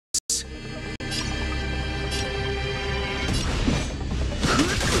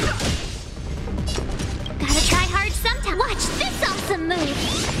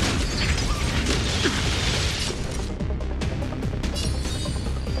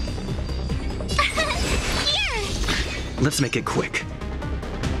Let's make it quick.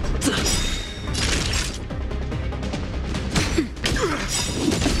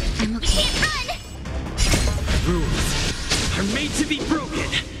 I'm okay. You can't run! Rules are made to be broken.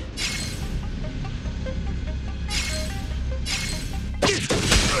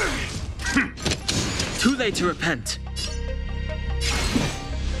 Too late to repent.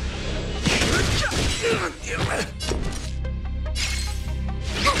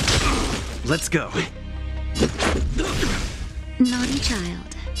 Let's go. Naughty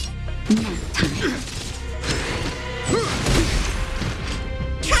child. Nap time.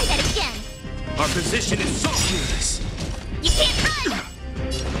 Try that again. Our position is so fearless. You can't run!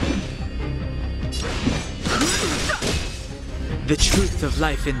 The truth of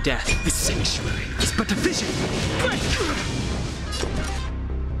life and death. The sanctuary is but a vision.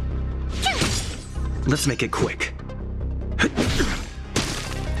 Let's make it quick.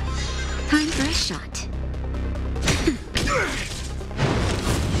 Time for a shot.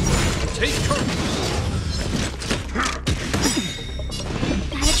 Take courage.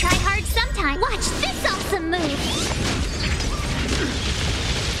 Gotta try hard sometime. Watch this awesome move.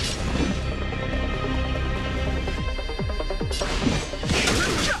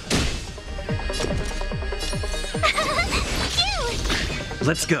 Cute!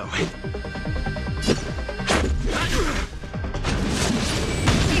 Let's go.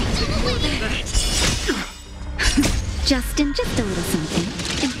 Justin, just a little something.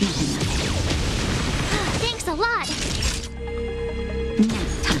 It's not enough. Thanks a lot. Nap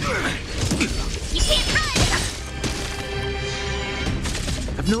time. You can't run!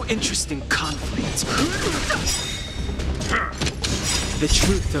 I've no interest in conflict. The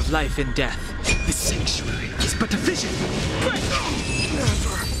truth of life and death. The sanctuary is but a vision.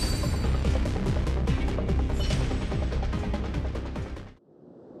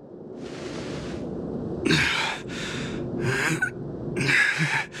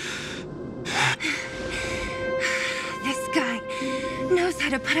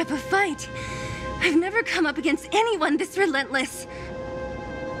 To put up a fight. I've never come up against anyone this relentless.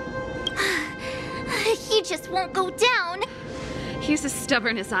 He just won't go down. He's as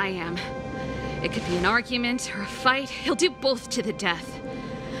stubborn as I am. It could be an argument or a fight. He'll do both to the death.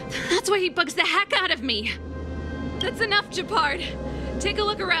 That's why he bugs the heck out of me. That's enough, Gepard. Take a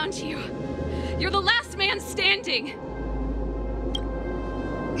look around you. You're the last man standing.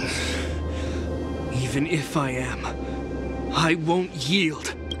 Even if I am, I won't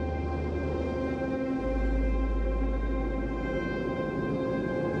yield.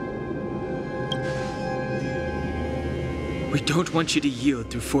 We don't want you to yield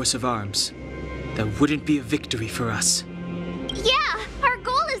through force of arms. That wouldn't be a victory for us. Yeah, our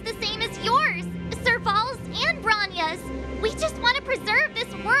goal is the same as yours, Serval's and Bronya's. We just want to preserve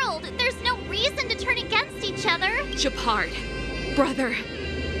this world. There's no reason to turn against each other. Gepard, brother,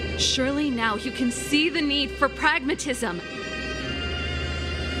 surely now you can see the need for pragmatism.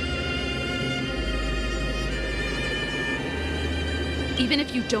 Even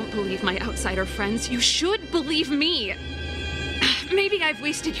if you don't believe my outsider friends, you should believe me. Maybe I've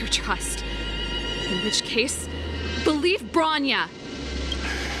wasted your trust. In which case, believe Bronya.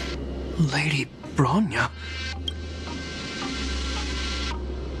 Lady Bronya?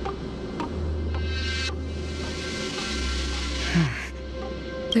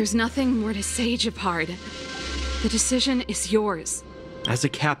 There's nothing more to say, Gepard. The decision is yours. As a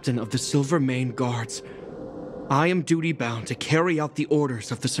captain of the Silvermane Guards, I am duty-bound to carry out the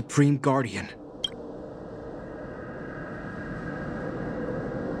orders of the Supreme Guardian.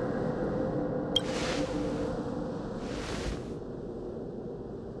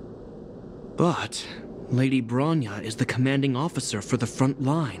 But Lady Bronya is the commanding officer for the front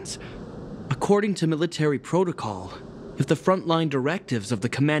lines. According to military protocol, if the frontline directives of the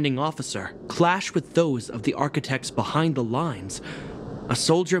commanding officer clash with those of the architects behind the lines, a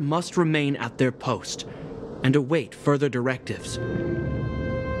soldier must remain at their post and await further directives.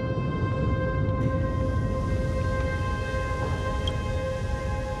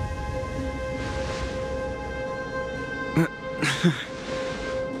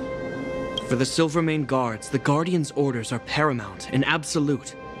 For the Silvermane Guards, the Guardian's orders are paramount and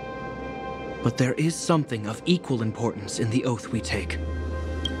absolute. But there is something of equal importance in the oath we take.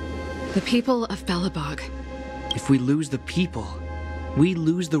 The people of Belobog. If we lose the people, we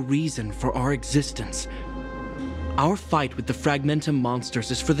lose the reason for our existence. Our fight with the Fragmentum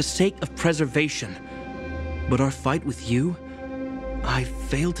monsters is for the sake of preservation. But our fight with you? I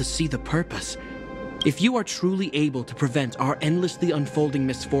fail to see the purpose. If you are truly able to prevent our endlessly unfolding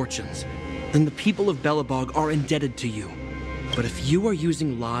misfortunes, then the people of Belobog are indebted to you. But if you are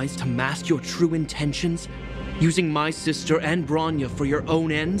using lies to mask your true intentions, Using my sister and Bronya for your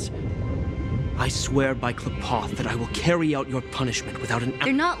own ends? I swear by Qlipoth that I will carry out your punishment without an...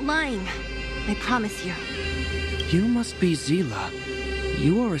 They're not lying. I promise you. You must be Seele.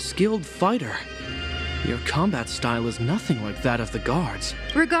 You are a skilled fighter. Your combat style is nothing like that of the guards.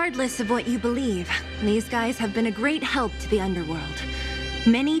 Regardless of what you believe, these guys have been a great help to the underworld.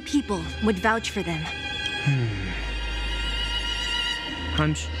 Many people would vouch for them.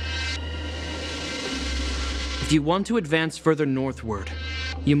 If you want to advance further northward,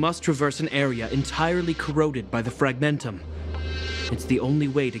 you must traverse an area entirely corroded by the Fragmentum. It's the only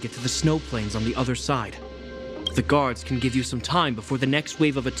way to get to the snow plains on the other side. The guards can give you some time before the next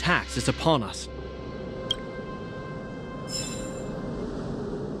wave of attacks is upon us.